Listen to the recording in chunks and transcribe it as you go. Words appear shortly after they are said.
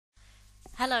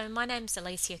Hello, my name's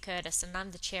Alicia Curtis and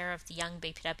I'm the chair of the Young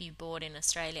BPW board in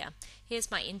Australia. Here's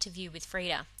my interview with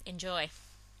Freda. Enjoy.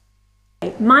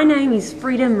 My name is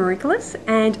Freda Miriklis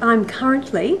and I'm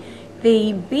currently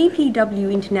the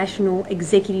BPW International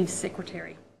Executive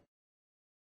Secretary.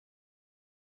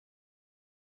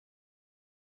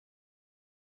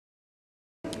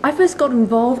 I first got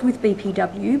involved with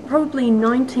BPW probably in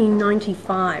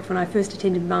 1995 when I first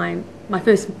attended my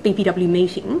first BPW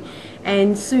meeting,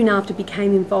 and soon after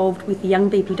became involved with the Young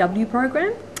BPW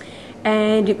program.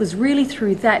 And it was really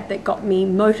through that got me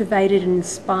motivated and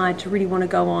inspired to really want to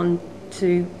go on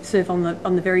to serve on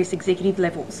the various executive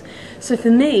levels. So for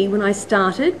me, when I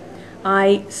started,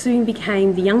 I soon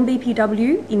became the Young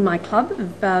BPW in my club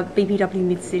of BPW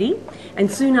Mid-City,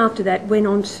 and soon after that went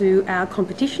on to our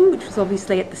competition, which was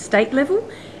obviously at the state level,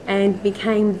 and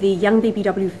became the Young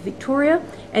BPW for Victoria,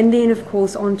 and then of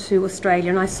course on to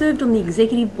Australia. And I served on the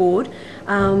executive board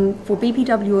for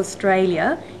BPW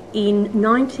Australia in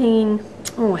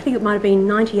I think it might have been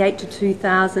 98 to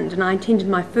 2000, and I attended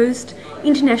my first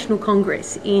international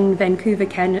congress in Vancouver,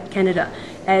 Canada,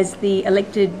 as the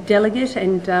elected delegate,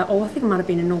 and I think it might have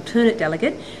been an alternate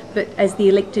delegate, but as the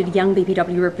elected Young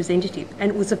BPW representative.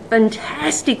 And it was a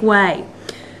fantastic way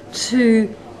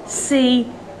to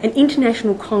see an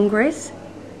international congress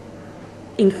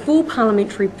in full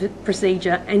parliamentary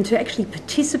procedure and to actually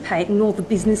participate in all the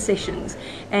business sessions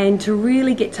and to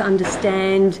really get to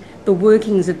understand the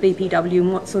workings of BPW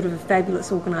and what sort of a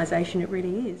fabulous organisation it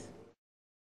really is.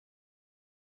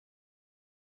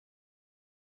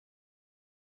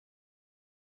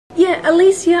 Yeah,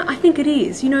 Alicia, I think it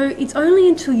is. You know, it's only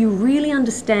until you really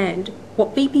understand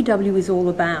what BPW is all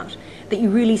about that you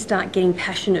really start getting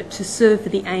passionate to serve for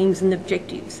the aims and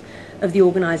objectives of the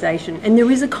organisation. And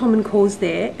there is a common cause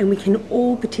there, and we can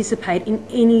all participate in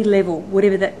any level,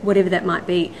 whatever that might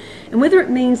be. And whether it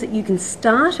means that you can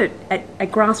start at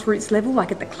grassroots level,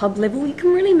 like at the club level, you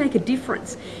can really make a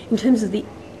difference in terms of the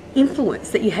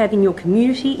influence that you have in your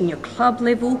community, in your club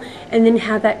level, and then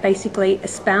how that basically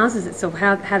espouses itself,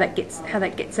 how that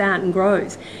gets out and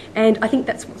grows. And I think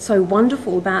that's what's so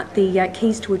wonderful about the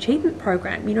Keys to Achievement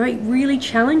program. You know, it really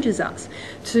challenges us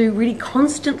to really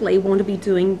constantly want to be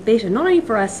doing better, not only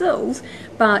for ourselves,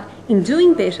 but in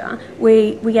doing better,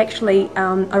 we actually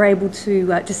are able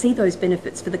to see those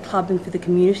benefits for the club and for the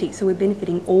community. So we're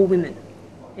benefiting all women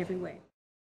everywhere.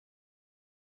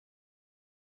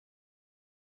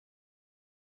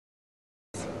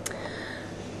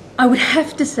 I would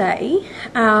have to say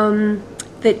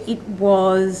that it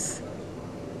was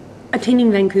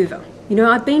attending Vancouver. You know,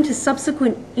 I've been to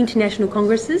subsequent international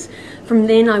congresses. From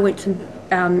then I went to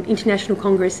International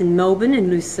Congress in Melbourne and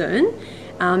Lucerne.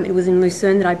 It was in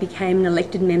Lucerne that I became an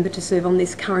elected member to serve on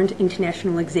this current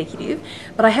international executive.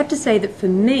 But I have to say that for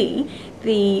me,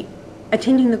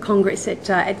 attending the Congress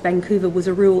at Vancouver was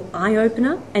a real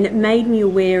eye-opener, and it made me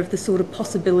aware of the sort of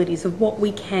possibilities of what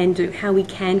we can do, how we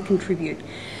can contribute.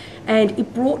 And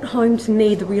it brought home to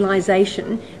me the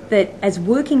realisation that as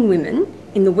working women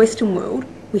in the Western world,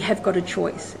 we have got a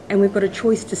choice, and we've got a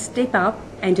choice to step up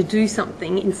and to do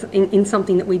something in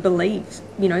something that we believe,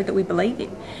 that we believe in.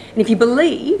 And if you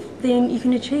believe, then you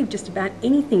can achieve just about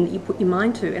anything that you put your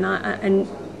mind to. And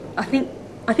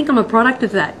I think I'm a product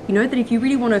of that, that if you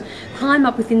really want to climb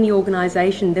up within the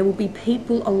organisation, there will be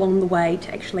people along the way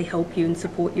to actually help you and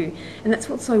support you. And that's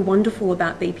what's so wonderful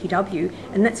about BPW,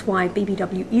 and that's why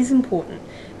BPW is important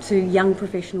to young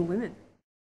professional women.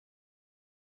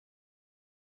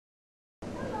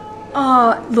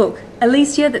 Oh, look,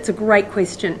 Alicia, that's a great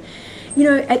question. You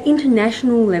know, at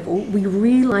international level, we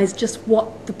realise just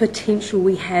what the potential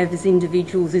we have as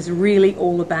individuals is really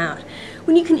all about.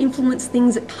 When you can influence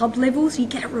things at club levels, you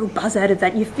get a real buzz out of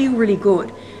that, you feel really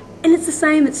good. And it's the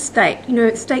same at state,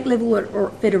 at state level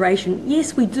or federation.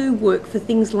 Yes, we do work for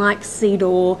things like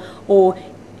CEDAW, or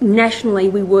nationally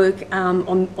we work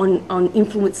on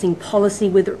influencing policy,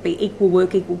 whether it be equal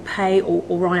work, equal pay,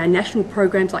 or on our national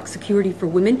programs like Security for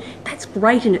Women. That's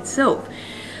great in itself.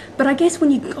 But I guess when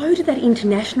you go to that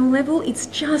international level,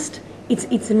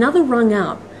 it's another rung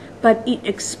up, but it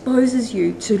exposes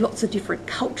you to lots of different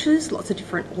cultures, lots of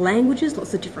different languages,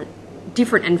 lots of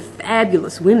different and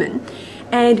fabulous women,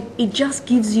 and it just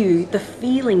gives you the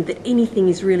feeling that anything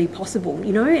is really possible,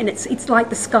 and it's like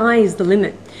the sky is the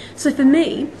limit. So for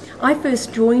me, I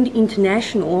first joined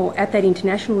international, or at that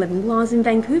international level, while I was in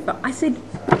Vancouver. I said,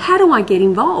 how do I get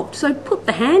involved? So I put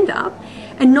the hand up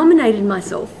and nominated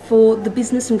myself for the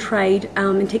Business and Trade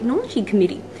and Technology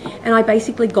Committee. And I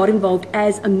basically got involved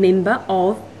as a member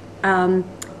of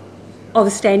a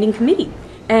standing committee,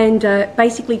 and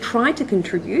basically tried to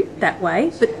contribute that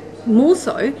way, but more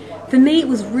so For me, it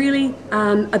was really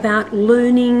about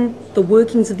learning the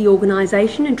workings of the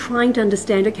organisation and trying to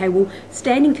understand, okay, well,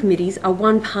 standing committees are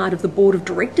one part of the board of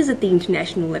directors at the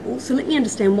international level, so let me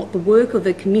understand what the work of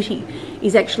a committee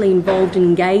is actually involved and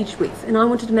engaged with. And I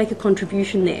wanted to make a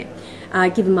contribution there,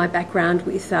 given my background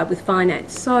with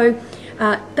finance. So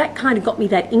that kind of got me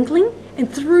that inkling. And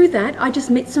through that, I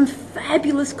just met some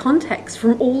fabulous contacts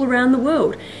from all around the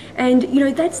world. And, you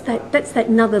know, that's that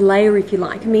another layer, if you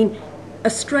like. I mean,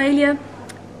 Australia,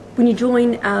 when you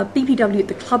join BPW at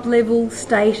the club level,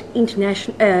 state,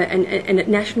 international, and at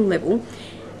national level,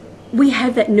 we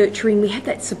have that nurturing, we have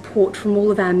that support from all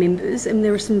of our members, and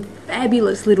there are some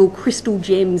fabulous little crystal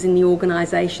gems in the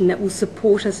organisation that will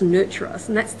support us and nurture us,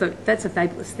 and that's a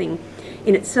fabulous thing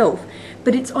in itself.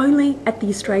 But it's only at the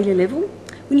Australia level.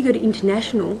 When you go to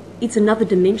international, it's another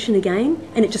dimension again,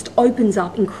 and it just opens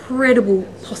up incredible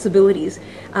possibilities,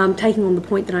 taking on the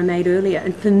point that I made earlier.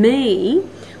 And for me,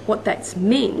 what that's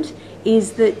meant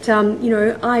is that, you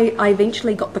know, I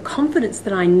eventually got the confidence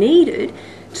that I needed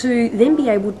to then be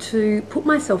able to put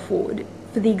myself forward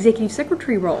for the executive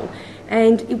secretary role.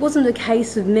 And it wasn't a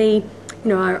case of me, you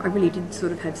know, I really did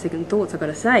sort of have second thoughts, I've got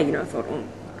to say. You know, I thought, oh,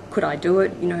 could I do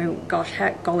it? You know, gosh,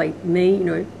 golly, me, you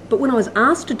know. But when I was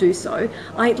asked to do so,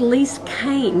 I at least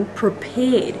came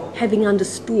prepared, having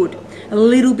understood a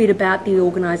little bit about the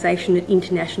organisation at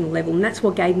international level, and that's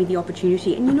what gave me the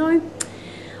opportunity. And you know,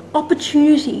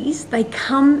 opportunities, they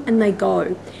come and they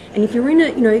go. And if you're in a,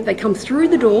 you know, they come through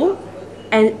the door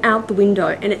and out the window,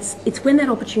 and it's when that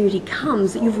opportunity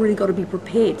comes that you've really got to be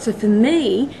prepared. So for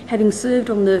me, having served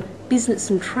on the Business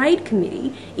and Trade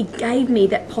Committee, it gave me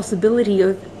that possibility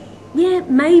of, yeah,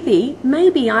 maybe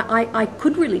I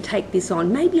could really take this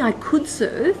on. Maybe I could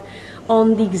serve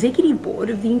on the executive board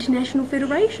of the International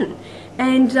Federation.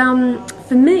 And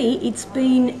for me, it's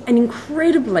been an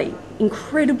incredibly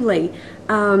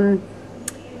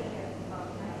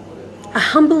a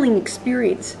humbling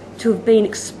experience to have been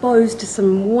exposed to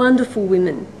some wonderful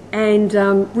women, and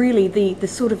really the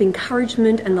sort of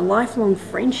encouragement and the lifelong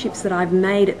friendships that I've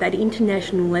made at that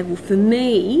international level, for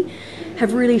me,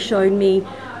 have really shown me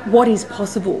what is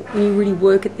possible when you really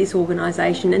work at this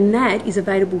organisation, and that is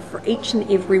available for each and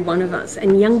every one of us.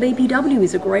 And Young BPW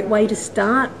is a great way to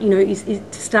start, you know, is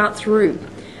to start through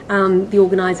the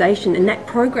organisation, and that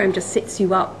program just sets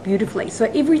you up beautifully. So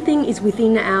everything is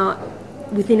within our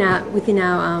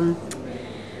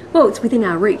well, it's within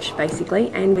our reach basically,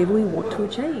 and whatever we want to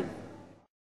achieve.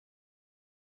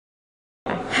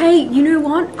 Hey, you know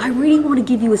what? I really want to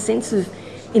give you a sense of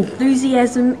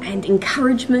enthusiasm and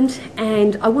encouragement,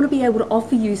 and I want to be able to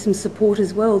offer you some support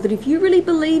as well, that if you really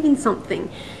believe in something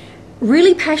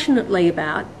really passionately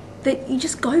about, that you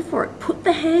just go for it, put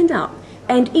the hand up.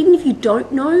 And even if you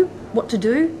don't know what to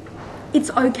do, it's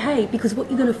okay, because what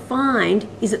you're going to find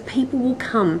is that people will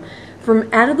come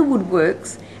from out of the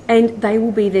woodworks and they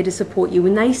will be there to support you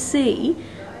when they see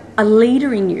a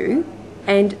leader in you.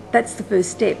 And that's the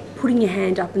first step, putting your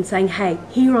hand up and saying, hey,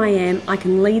 here I am, I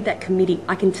can lead that committee,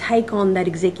 I can take on that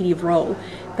executive role.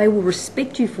 They will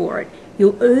respect you for it,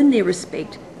 you'll earn their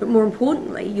respect, but more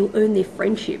importantly, you'll earn their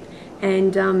friendship.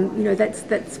 And you know,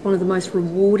 that's one of the most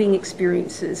rewarding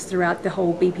experiences throughout the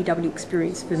whole BPW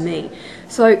experience for me.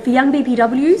 So for young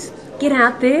BPWs, get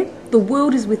out there, the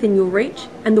world is within your reach,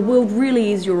 and the world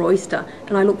really is your oyster.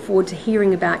 And I look forward to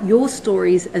hearing about your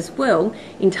stories as well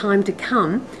in time to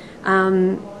come.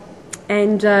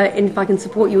 And if I can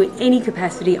support you in any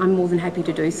capacity, I'm more than happy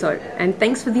to do so. And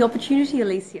thanks for the opportunity,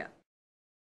 Alicia.